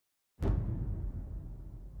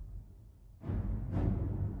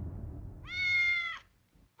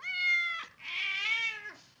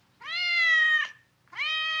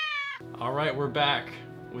Alright, we're back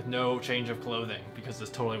with no change of clothing because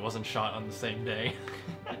this totally wasn't shot on the same day.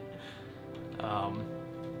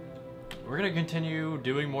 We're gonna continue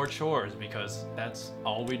doing more chores because that's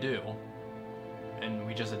all we do. And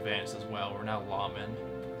we just advanced as well. We're now lawmen.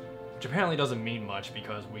 Which apparently doesn't mean much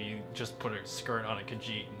because we just put a skirt on a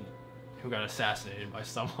Khajiit who got assassinated by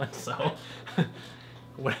someone, so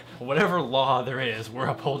whatever law there is, we're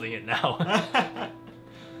upholding it now.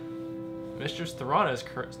 Mistress Tharana is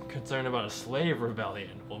concerned about a slave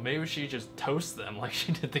rebellion. Well, maybe she just toasts them like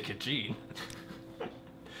she did the Khajiit.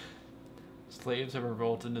 Slaves have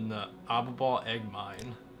revolted in the Ababal egg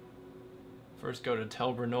mine. First go to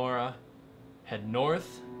Tel Brenora, head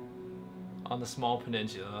north on the small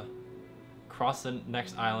peninsula, cross the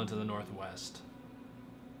next island to the northwest.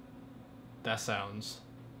 That sounds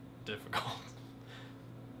difficult.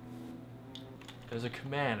 There's a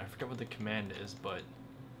command, I forget what the command is, but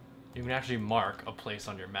you can actually mark a place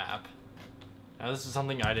on your map. Now this is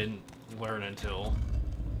something I didn't learn until...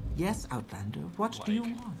 Yes, Outlander, what do you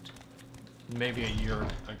want? Maybe a year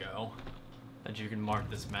ago, that you can mark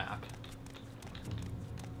this map.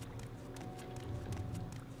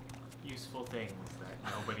 Useful things that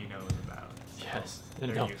nobody knows about. So yes,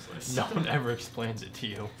 they're useless. No one ever explains it to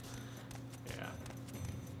you. Yeah.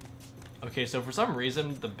 Okay, so for some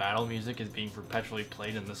reason, the battle music is being perpetually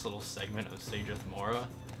played in this little segment of Sage of Thmora.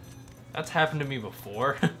 That's happened to me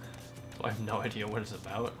before, so I have no idea what it's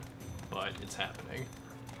about, but it's happening.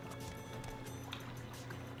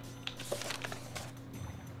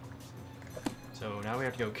 So now we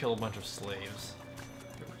have to go kill a bunch of slaves.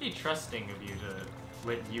 They're pretty trusting of you to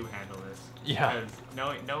let you handle this. Yeah. Because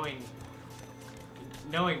knowing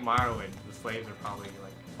Morrowind, the slaves are probably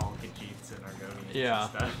like all Khajiits and Argonians Yeah. and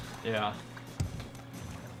stuff. Yeah.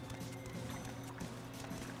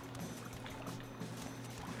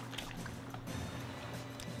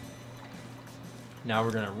 Now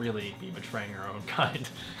we're gonna really be betraying our own kind.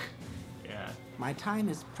 Yeah. My time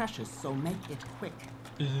is precious, so make it quick.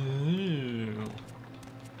 Ooh.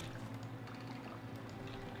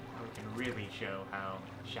 We can really show how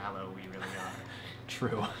shallow we really are.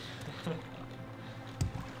 True.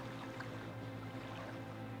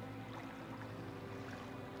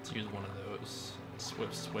 Let's use one of those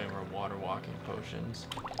swift swim or water walking potions.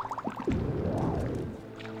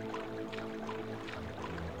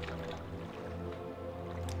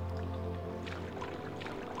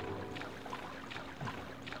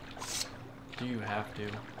 Do you have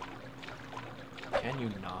to? Can you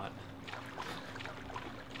not?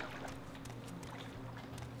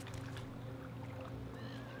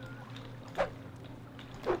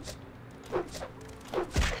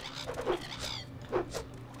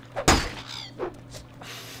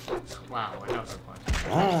 Wow, another one.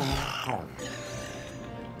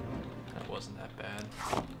 That wasn't that bad.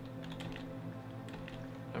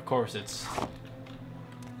 Of course, it's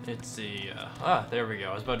the there we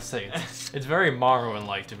go. I was about to say it's very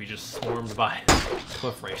Morrowind-like to be just swarmed by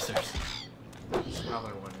cliff racers.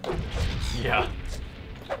 Another one. Yeah.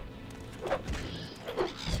 That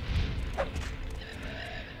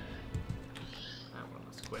one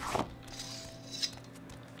was quick.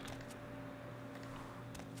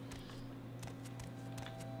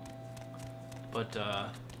 But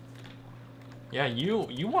yeah,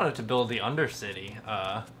 you wanted to build the Undercity,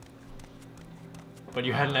 but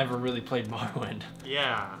you hadn't ever really played Morrowind.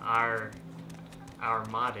 Yeah, our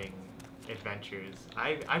modding adventures.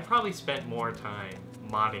 I probably spent more time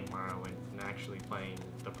modding Morrowind than actually playing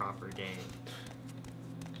the proper game.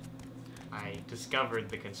 I discovered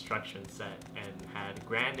the construction set and had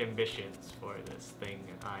grand ambitions for this thing.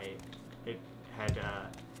 It had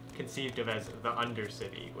conceived of as the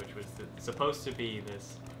Undercity, which was supposed to be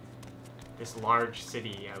this large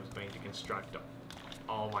city I was going to construct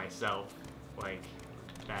all myself, like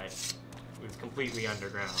that was completely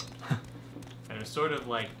underground. And it was sort of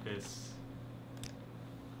like this.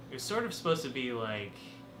 It was sort of supposed to be like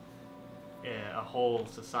a whole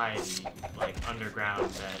society, like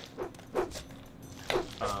underground, that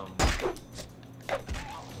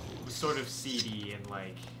was sort of seedy and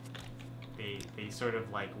like they sort of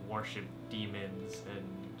like worshipped demons and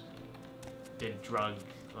did drug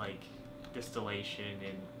like distillation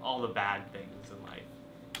and all the bad things in life.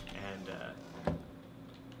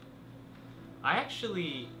 And I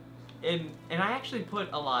actually put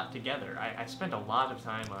a lot together. I spent a lot of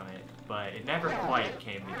time on it, but it never quite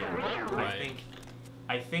came together. Right.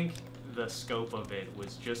 I think the scope of it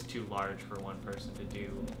was just too large for one person to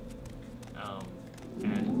do,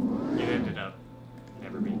 and it ended up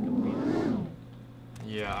never being completed.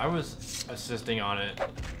 Yeah, I was assisting on it.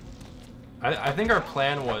 I think our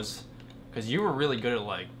plan was, because you were really good at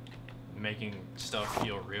like making stuff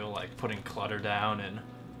feel real, like putting clutter down and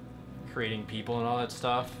creating people and all that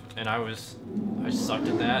stuff. And I sucked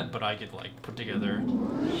at that, but I could like put together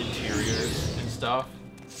interiors and stuff.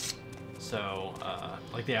 So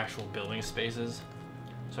like the actual building spaces.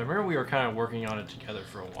 So I remember we were kind of working on it together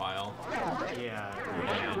for a while. Yeah.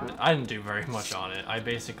 And I didn't do very much on it. I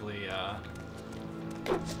basically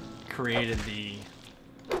created the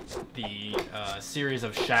series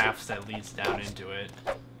of shafts that leads down into it,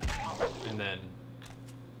 and then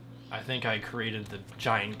I think I created the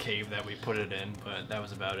giant cave that we put it in, but that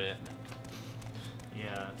was about it.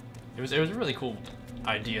 Yeah. It was a really cool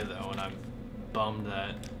idea though, and I'm bummed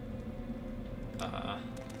that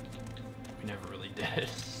we never really did it.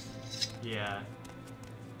 Yeah.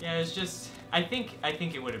 Yeah, it's just I think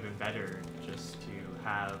it would have been better just to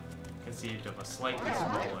have conceived of a slightly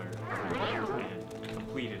smaller idea and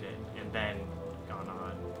completed it, and then gone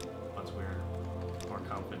on once we're more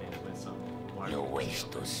confident with some larger. You wish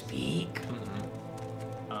to speak?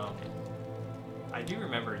 I do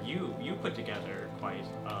remember you put together quite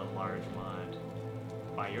a large mod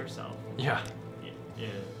by yourself. Yeah. Yeah,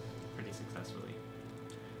 pretty successfully.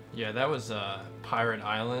 Yeah, that was Pirate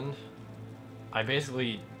Island. I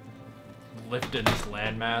basically lifted this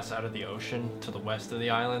landmass out of the ocean to the west of the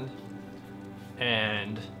island,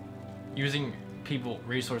 and using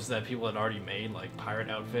resources that people had already made, like pirate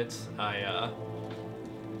outfits, I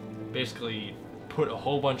basically put a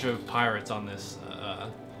whole bunch of pirates on this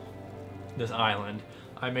island.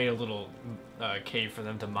 I made a little cave for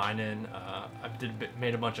them to mine in.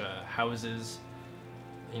 Made a bunch of houses.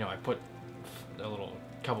 You know, I put a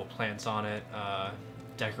couple plants on it,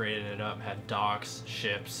 decorated it up, had docks,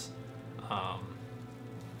 ships,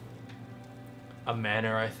 a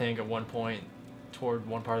manor, I think, at one point toward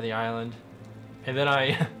one part of the island. And then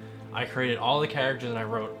I created all the characters and I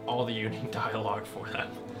wrote all the unique dialogue for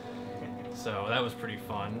them. So that was pretty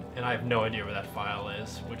fun, and I have no idea where that file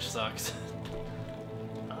is, which sucks.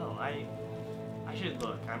 Oh, I should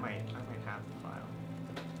look. I might have the file.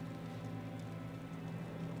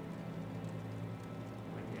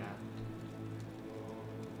 But yeah.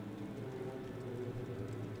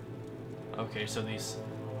 Okay, so these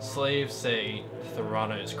slaves say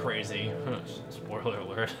Thorana is crazy. Spoiler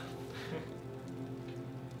alert.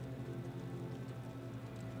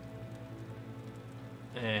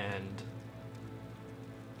 And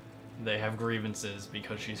they have grievances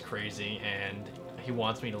because she's crazy, and he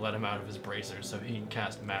wants me to let him out of his bracers so he can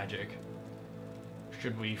cast magic.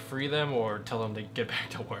 Should we free them or tell them to get back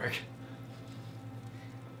to work?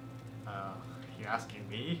 You asking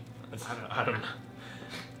me? I don't know.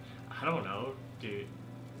 I don't know, dude.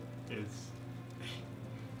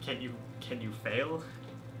 Can you fail?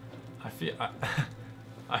 I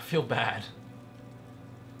feel bad.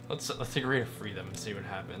 Let's agree to free them and see what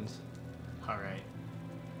happens. All right.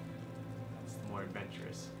 That's the more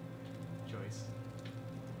adventurous choice.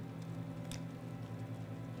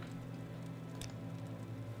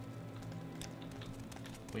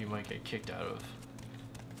 We might get kicked out of.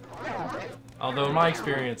 Although in my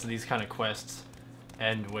experience, these kind of quests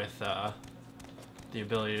end with the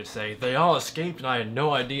ability to say, they all escaped and I had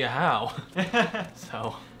no idea how.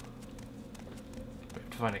 So, we have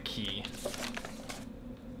to find a key.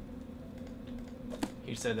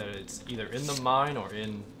 He said that it's either in the mine or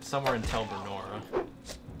somewhere in Tel Bernora.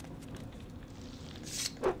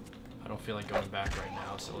 I don't feel like going back right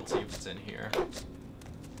now, so let's see if it's in here.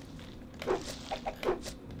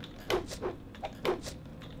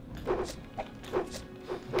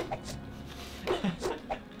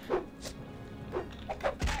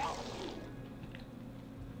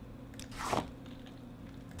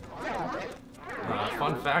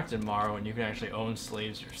 Fun fact in Morrowind, you can actually own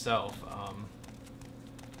slaves yourself.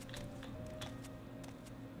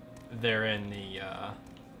 They're in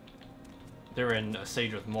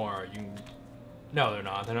Sage with Mora. No, they're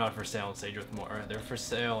not. They're not for sale in Sage with Mora. They're for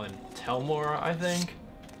sale in Telmora, I think.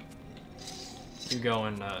 You go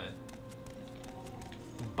and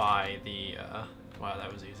buy the. Wow,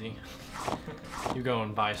 that was easy. You go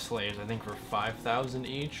and buy slaves. I think for 5,000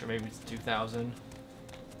 each, or maybe it's 2,000,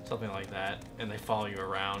 something like that, and they follow you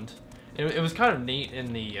around. It was kind of neat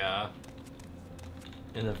in the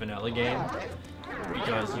vanilla game,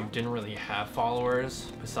 because you didn't really have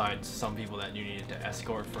followers besides some people that you needed to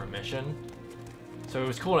escort for a mission. So it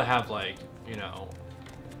was cool to have, like, you know,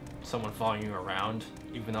 someone following you around,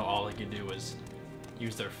 even though all they could do was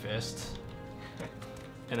use their fists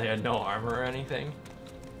and they had no armor or anything.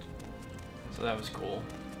 So that was cool.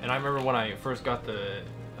 And I remember when I first got the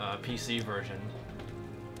PC version,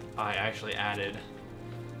 I actually added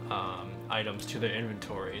items to their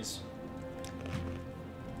inventories.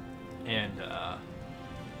 and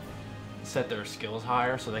set their skills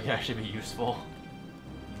higher so they can actually be useful.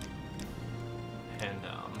 And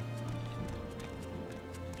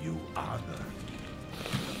You honor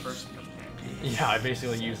The first companion. yeah, I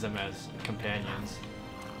basically used them as companions.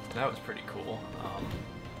 That was pretty cool.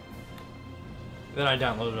 Then I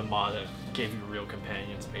downloaded a mod that gave you real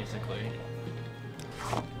companions, basically.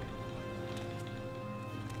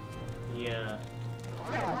 Yeah.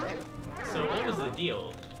 So what was the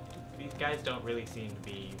deal? These guys don't really seem to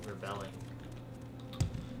be rebelling.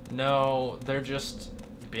 No, they're just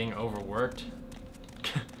being overworked.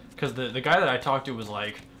 Because the guy that I talked to was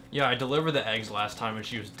like, yeah, I delivered the eggs last time and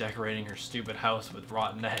she was decorating her stupid house with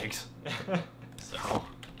rotten eggs. So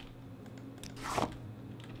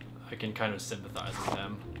I can kind of sympathize with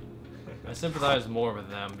them. I sympathize more with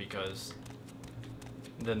them because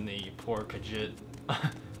than the poor Khajiit.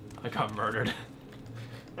 I got murdered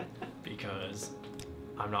because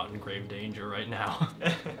I'm not in grave danger right now.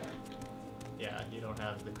 Yeah, you don't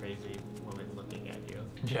have the crazy woman looking at you.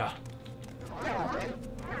 Yeah.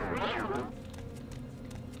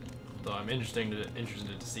 Though I'm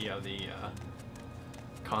interested to see how the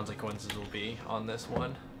consequences will be on this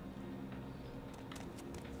one.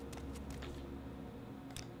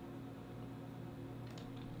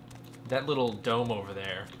 That little dome over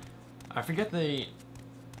there, I forget the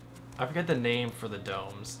name for the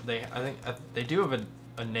domes. I think they do have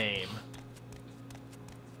a name.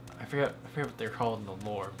 I forget what they're called in the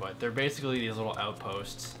lore, but they're basically these little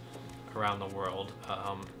outposts around the world.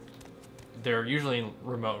 They're usually in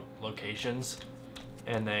remote locations,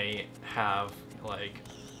 and they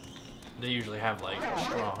usually have like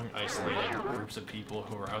strong, isolated groups of people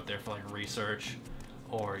who are out there for like research,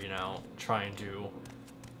 or trying to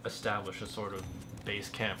establish a sort of base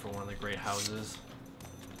camp for one of the great houses.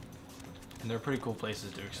 And they're pretty cool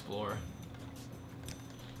places to explore.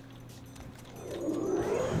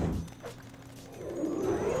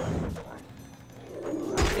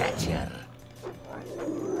 Fetcher.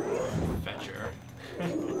 Fetcher.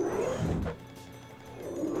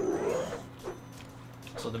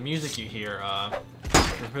 So the music you hear,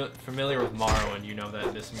 if you're familiar with Morrowind, you know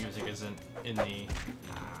that this music isn't in the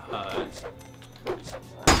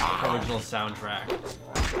original soundtrack.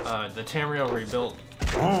 The Tamriel Rebuilt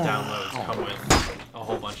downloads come with a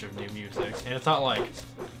whole bunch of new music, and it's not like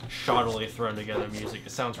shoddily thrown together music.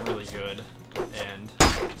 It sounds really good, and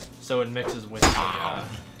so it mixes with the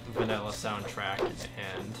vanilla soundtrack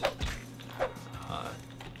and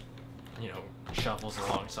shuffles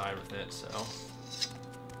alongside with it. So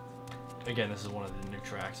again, this is one of the new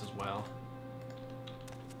tracks as well.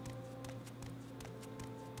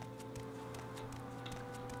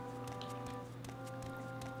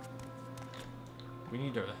 We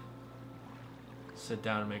need to sit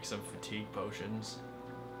down and make some fatigue potions.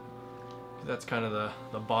 That's kind of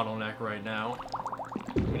the bottleneck right now.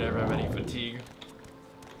 We never have any fatigue.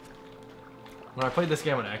 When I played this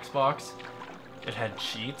game on Xbox, it had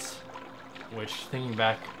cheats, which thinking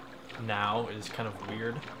back now is kind of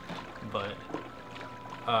weird, but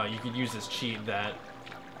you could use this cheat that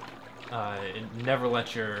it never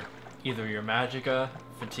lets either your magicka,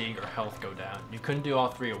 fatigue, or health go down. You couldn't do all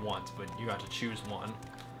three at once, but you got to choose one.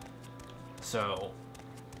 So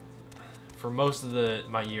for most of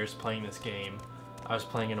my years playing this game, I was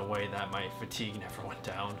playing in a way that my fatigue never went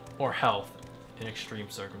down, or health in extreme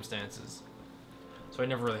circumstances. So I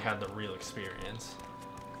never really had the real experience.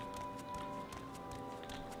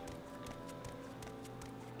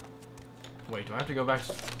 Wait, do I have to go back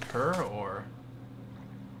to her, or?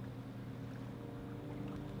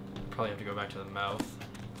 Probably have to go back to the mouth.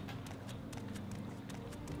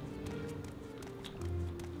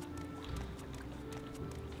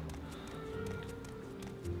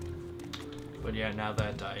 But yeah, now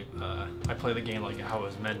that I play the game like how it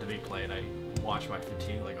was meant to be played, I watch my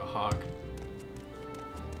fatigue like a hawk.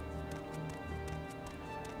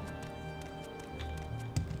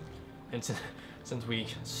 And since we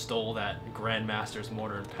stole that Grandmaster's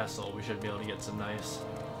Mortar and Pestle, we should be able to get some nice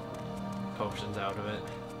potions out of it.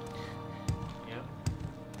 Yep.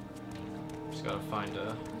 Just gotta find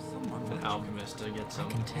an alchemist to get some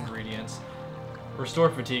can tell. ingredients. Restore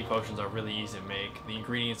fatigue potions are really easy to make. The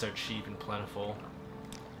ingredients are cheap and plentiful.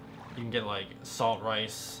 You can get like salt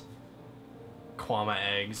rice, kwama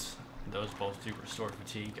eggs. Those both do restore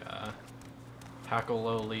fatigue.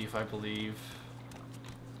 Hackalow leaf, I believe.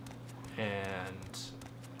 And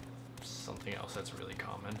something else that's really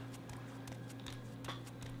common.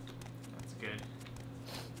 That's good.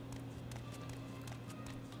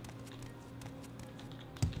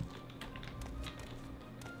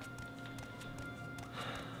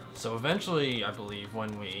 So eventually, I believe,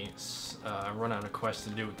 when we run out of quests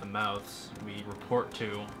to do with the mouths, we report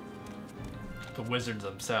to the wizards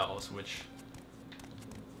themselves, which,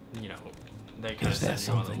 you know, they kind of send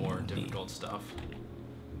you on the more difficult stuff.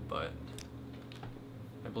 But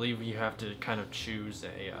I believe you have to kind of choose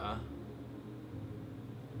a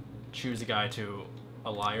guy to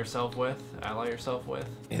ally yourself with.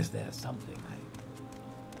 Is there something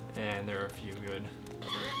And there are a few good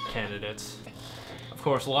candidates. Of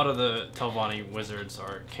course, a lot of the Telvanni wizards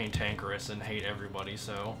are cantankerous and hate everybody,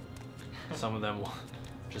 so some of them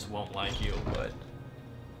just won't like you, but...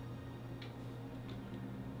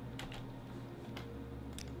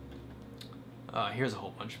 here's a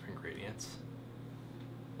whole bunch of ingredients.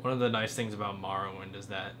 One of the nice things about Morrowind is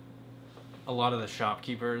that a lot of the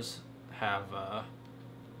shopkeepers have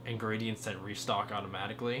ingredients that restock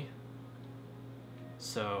automatically.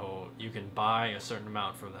 So you can buy a certain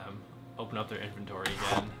amount from them, open up their inventory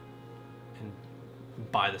again, and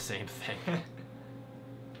buy the same thing.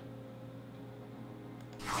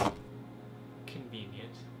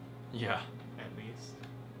 Convenient. Yeah. At least.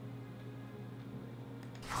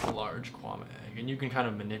 A large Kwama egg, and you can kind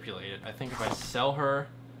of manipulate it. I think if I sell her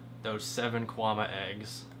those 7 Kwama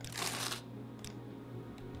eggs,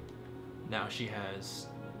 now she has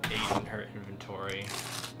 8 in her inventory.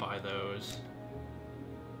 Buy those.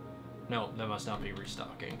 No, that must not be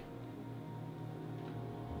restocking.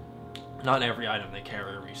 Not every item they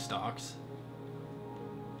carry restocks.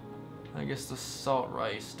 I guess the salt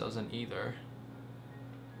rice doesn't either.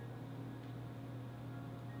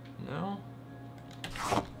 No?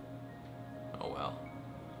 Oh well.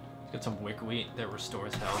 Let's get some wick wheat that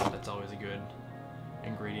restores health. That's always a good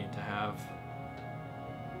ingredient to have.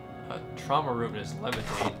 Trauma root is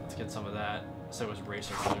levitate. Let's get some of that. So is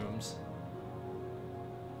racer blooms.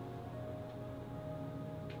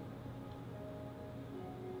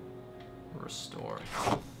 Restore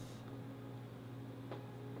health.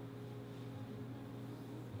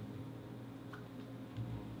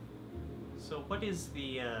 So what is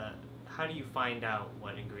the, how do you find out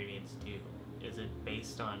what ingredients do? Is it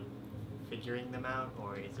based on figuring them out,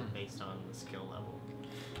 or is it based on the skill level?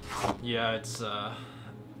 Yeah, it's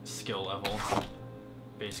skill level.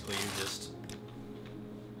 Basically, you just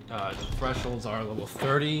the thresholds are level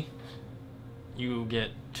 30. You get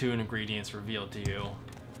 2 ingredients revealed to you.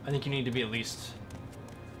 I think you need to be at least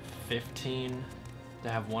 15 to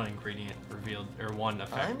have 1 ingredient revealed, or 1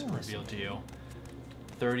 effect revealed to you.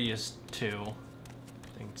 30 is 2.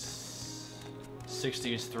 I think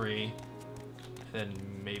 60 is 3. And then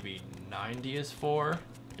maybe 90 is 4.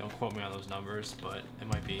 Don't quote me on those numbers, but it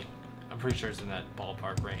might be. I'm pretty sure it's in that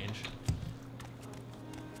ballpark range.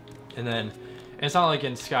 And then it's not like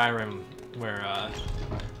in Skyrim where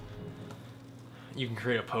you can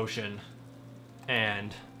create a potion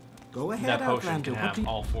and Go ahead, that potion Outlander. can have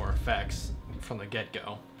all 4 effects from the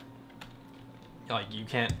get-go. Like, you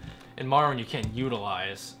can't... In Morrowind, you can't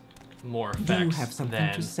utilize more effects Do you have something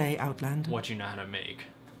than to say, Outlander? what you know how to make.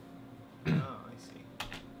 Oh, I see.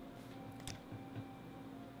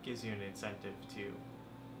 Gives you an incentive to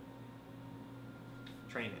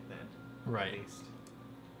train it then. Right. At least.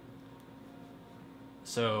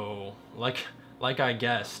 So, like I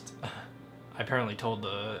guessed, I apparently told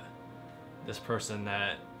this person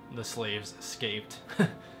that the slaves escaped.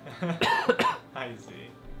 I see.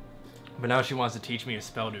 But now she wants to teach me a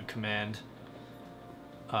spell to command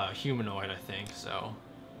humanoid, I think, so.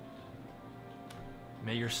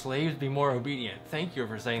 May your slaves be more obedient. Thank you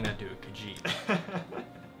for saying that to a Khajiit.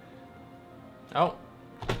 Oh,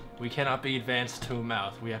 we cannot be advanced to a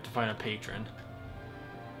mouth. We have to find a patron.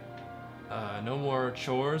 No more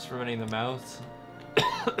chores from any of the mouths.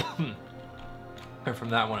 Or from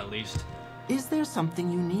that one, at least. Is there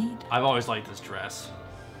something you need? I've always liked this dress.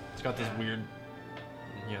 It's got this weird,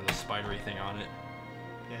 you know, the spidery thing on it.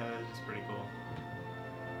 Yeah, it's pretty cool.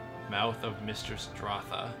 Mouth of Mistress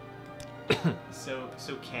Dratha. So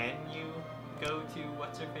can you go to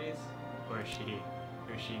what's her face, or is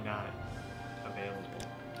she not available?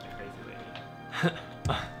 The crazy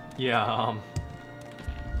lady. Yeah.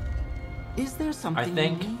 Is there something I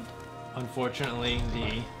think, you need? unfortunately,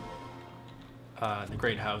 the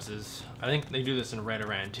great houses. I think they do this in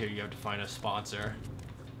Redoran too. You have to find a sponsor.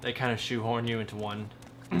 They kind of shoehorn you into one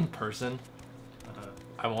person.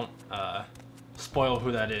 I won't spoil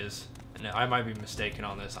who that is, and I might be mistaken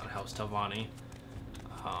on this on House Telvanni,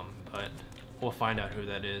 but we'll find out who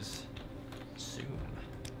that is soon.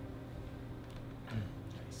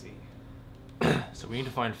 I see. So we need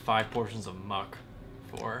to find 5 portions of muck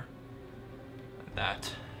for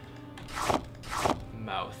that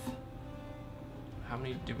mouth. How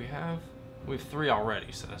many do we have? We have 3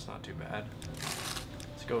 already, so that's not too bad.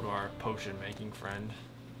 Let's go to our potion making friend.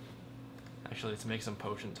 Actually, let's make some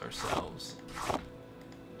potions ourselves.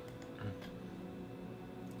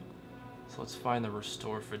 So let's find the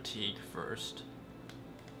restore fatigue first.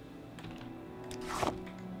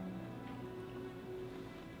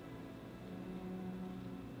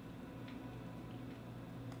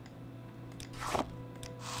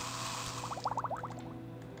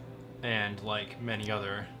 And like many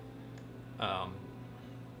other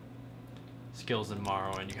skills in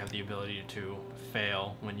Morrowind, you have the ability to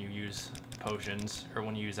fail when you use potions or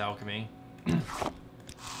when you use alchemy.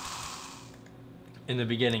 In the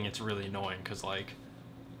beginning, it's really annoying because like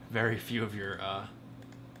very few of your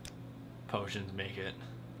potions make it.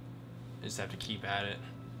 You just have to keep at it.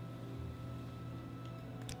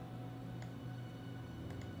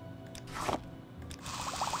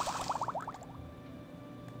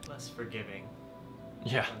 Less forgiving.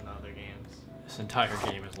 Yeah. Than the other games. This entire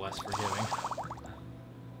game is less forgiving.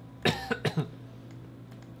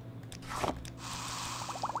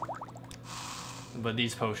 But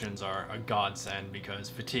these potions are a godsend because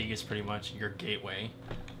fatigue is pretty much your gateway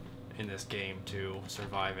in this game to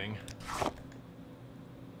surviving.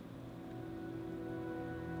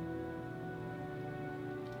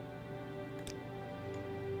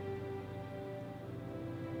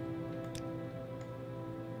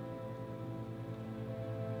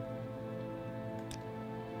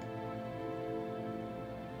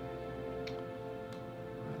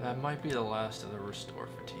 That might be the last of the restore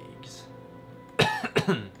fatigues.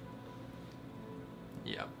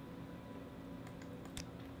 Yep.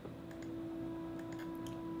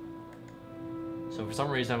 So for some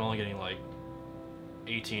reason I'm only getting like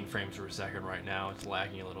 18 frames per second right now. It's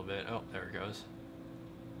lagging a little bit. Oh, there it goes.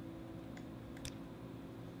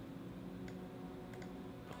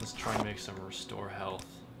 Let's try and make some restore health.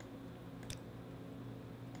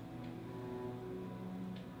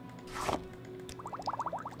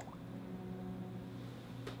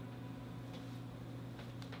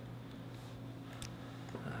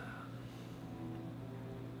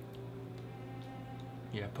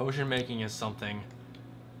 Yeah, potion making is something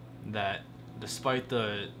that, despite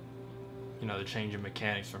the, the change in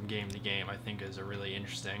mechanics from game to game, I think is a really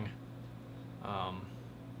interesting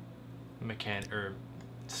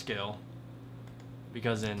skill.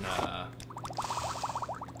 Because in,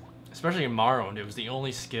 especially in Morrowind, it was the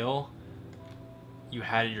only skill you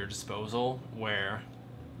had at your disposal where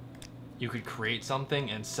you could create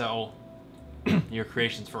something and sell your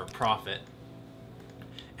creations for a profit.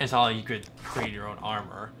 And it's not like you could create your own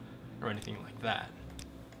armor or anything like that.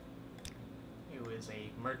 It was a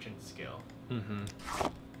merchant skill. Mm-hmm.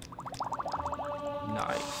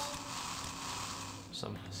 Nice.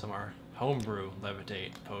 Some are homebrew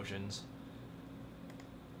levitate potions.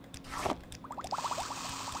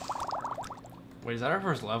 Wait, is that our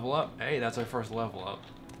first level up? Hey, that's our first level up.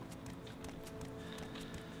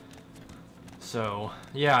 So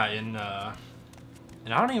yeah, and I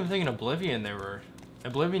don't even think in Oblivion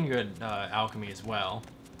Oblivion you had alchemy as well,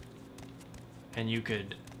 and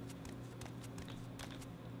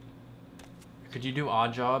could you do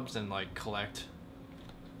odd jobs and like collect,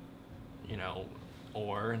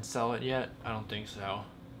 ore and sell it yet? I don't think so.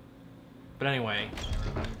 But anyway, I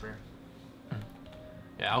remember.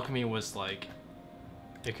 Yeah, alchemy was like,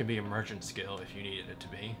 it could be a merchant skill if you needed it to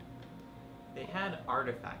be. They had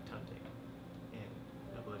artifact hunting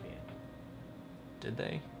in Oblivion. Did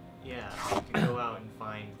they? Yeah, you could go out and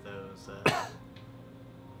find those,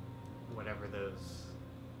 whatever those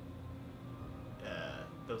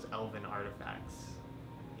elven artifacts,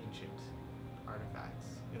 ancient artifacts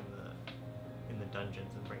in the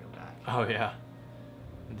dungeons and bring them back. Oh yeah,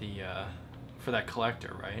 for that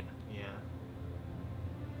collector, right? Yeah.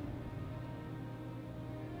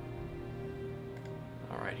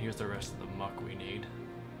 All right, here's the rest of the muck we need.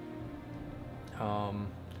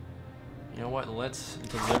 You know what? Let's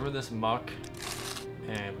deliver this muck,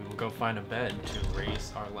 and we will go find a bed to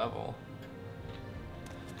raise our level.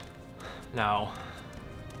 Now,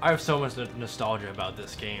 I have so much nostalgia about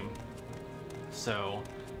this game, so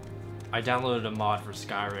I downloaded a mod for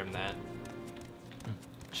Skyrim that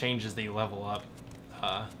changes the level up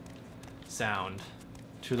sound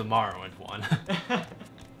to the Morrowind one.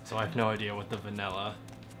 So I have no idea what the vanilla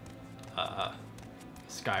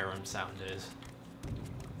Skyrim sound is.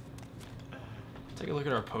 Take a look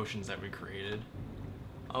at our potions that we created.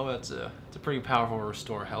 Oh, it's a pretty powerful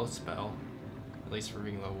restore health spell, at least for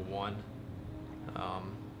being level 1.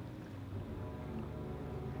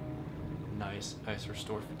 Nice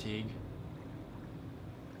restore fatigue.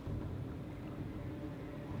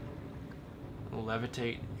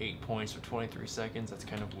 Levitate 8 points for 23 seconds. That's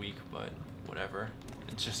kind of weak, but whatever.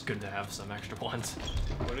 It's just good to have some extra ones.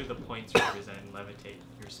 What do the points represent? Levitate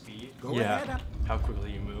your speed? Go ahead. How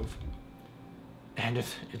quickly you move. And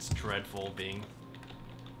if it's dreadful being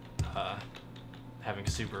having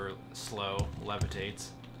super slow levitates.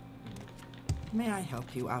 May I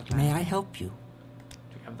help you, Outlander? May I help you?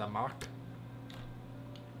 Do you have the mark?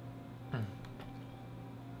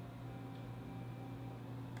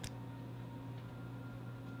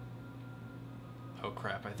 Oh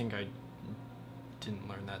crap, I think I didn't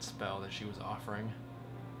learn that spell that she was offering.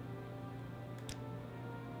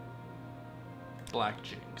 Black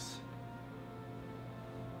Jinx.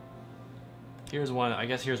 Here's one, I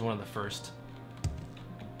guess here's one of the first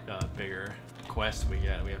bigger quests we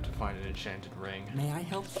get. We have to find an enchanted ring. May I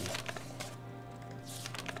help you?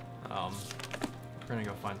 We're gonna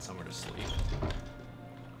go find somewhere to sleep.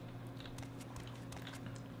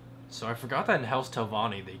 So I forgot that in Hell's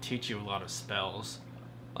Telvanni they teach you a lot of spells.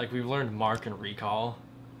 Like we've learned Mark and Recall,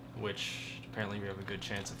 which apparently we have a good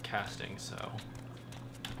chance of casting, so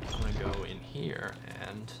I'm gonna go in here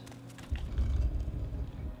and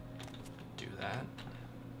do that.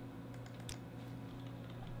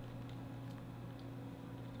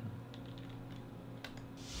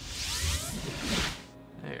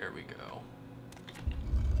 There we go.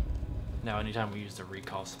 Now anytime we use the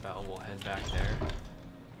Recall spell, we'll head back there.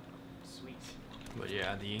 Sweet. But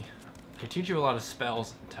yeah, they teach you a lot of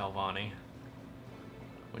spells in Telvanni,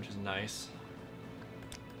 which is nice,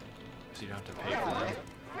 so you don't have to pay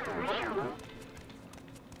for them.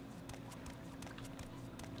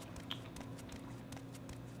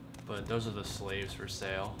 But those are the slaves for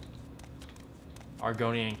sale.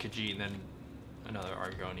 Argonian and Khajiit, and then another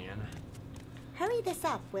Argonian. Hurry this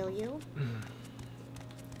up, will you?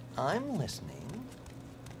 I'm listening.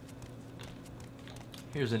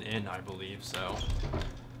 Here's an inn, I believe, so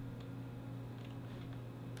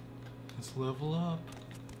let's level up.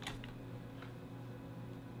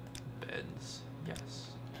 Beds, yes.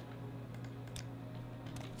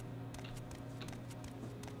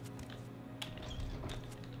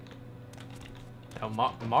 Now,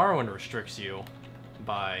 Morrowind restricts you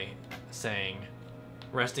by saying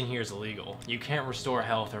resting here is illegal. You can't restore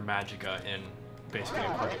health or magicka in basically a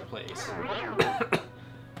public place.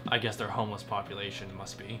 I guess their homeless population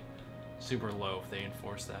must be super low if they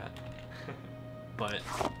enforce that. But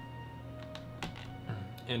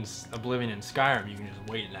in Oblivion and Skyrim, you can just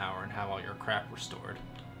wait an hour and have all your crap restored.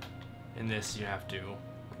 In this, you have to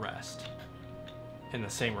rest. And the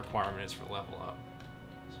same requirement is for level up.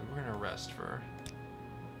 So we're gonna rest for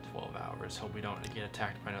 12 hours. Hope we don't get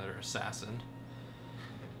attacked by another assassin.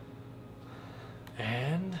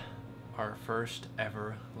 And our first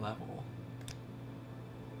ever level.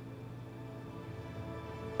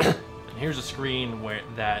 And here's a screen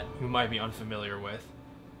that you might be unfamiliar with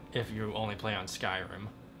if you only play on Skyrim.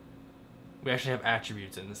 We actually have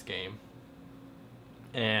attributes in this game.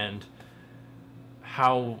 And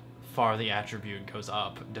how far the attribute goes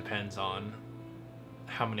up depends on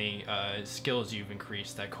how many skills you've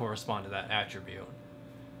increased that correspond to that attribute.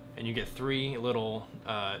 And you get 3 little,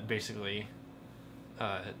 basically,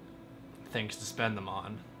 things to spend them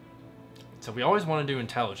on. So we always want to do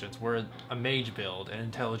intelligence. We're a mage build, and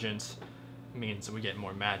intelligence means we get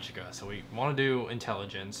more magicka. So we want to do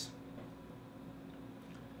intelligence.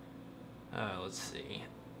 Let's see.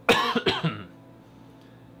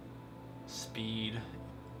 Speed.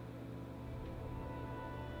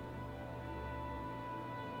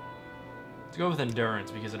 Let's go with endurance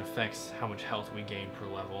because it affects how much health we gain per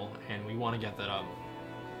level, and we want to get that up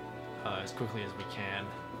as quickly as we can.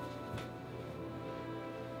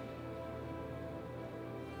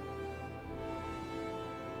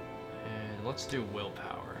 And let's do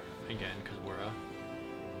willpower again because we're a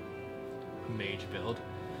mage build.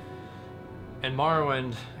 And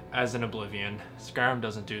Morrowind, as in Oblivion, Skyrim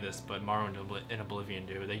doesn't do this, but Morrowind and Oblivion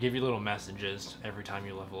do. They give you little messages every time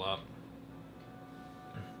you level up.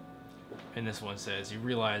 And this one says, you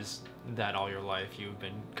realize that all your life you've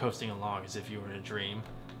been coasting along as if you were in a dream.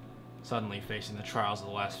 Suddenly, facing the trials of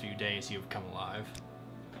the last few days, you have come alive.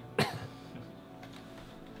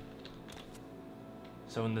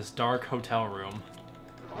 So in this dark hotel room,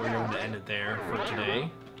 we're going to end it there for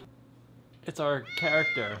today. It's our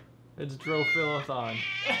character. It's Drophilithon.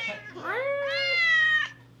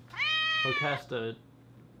 He'll cast a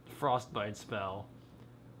frostbite spell.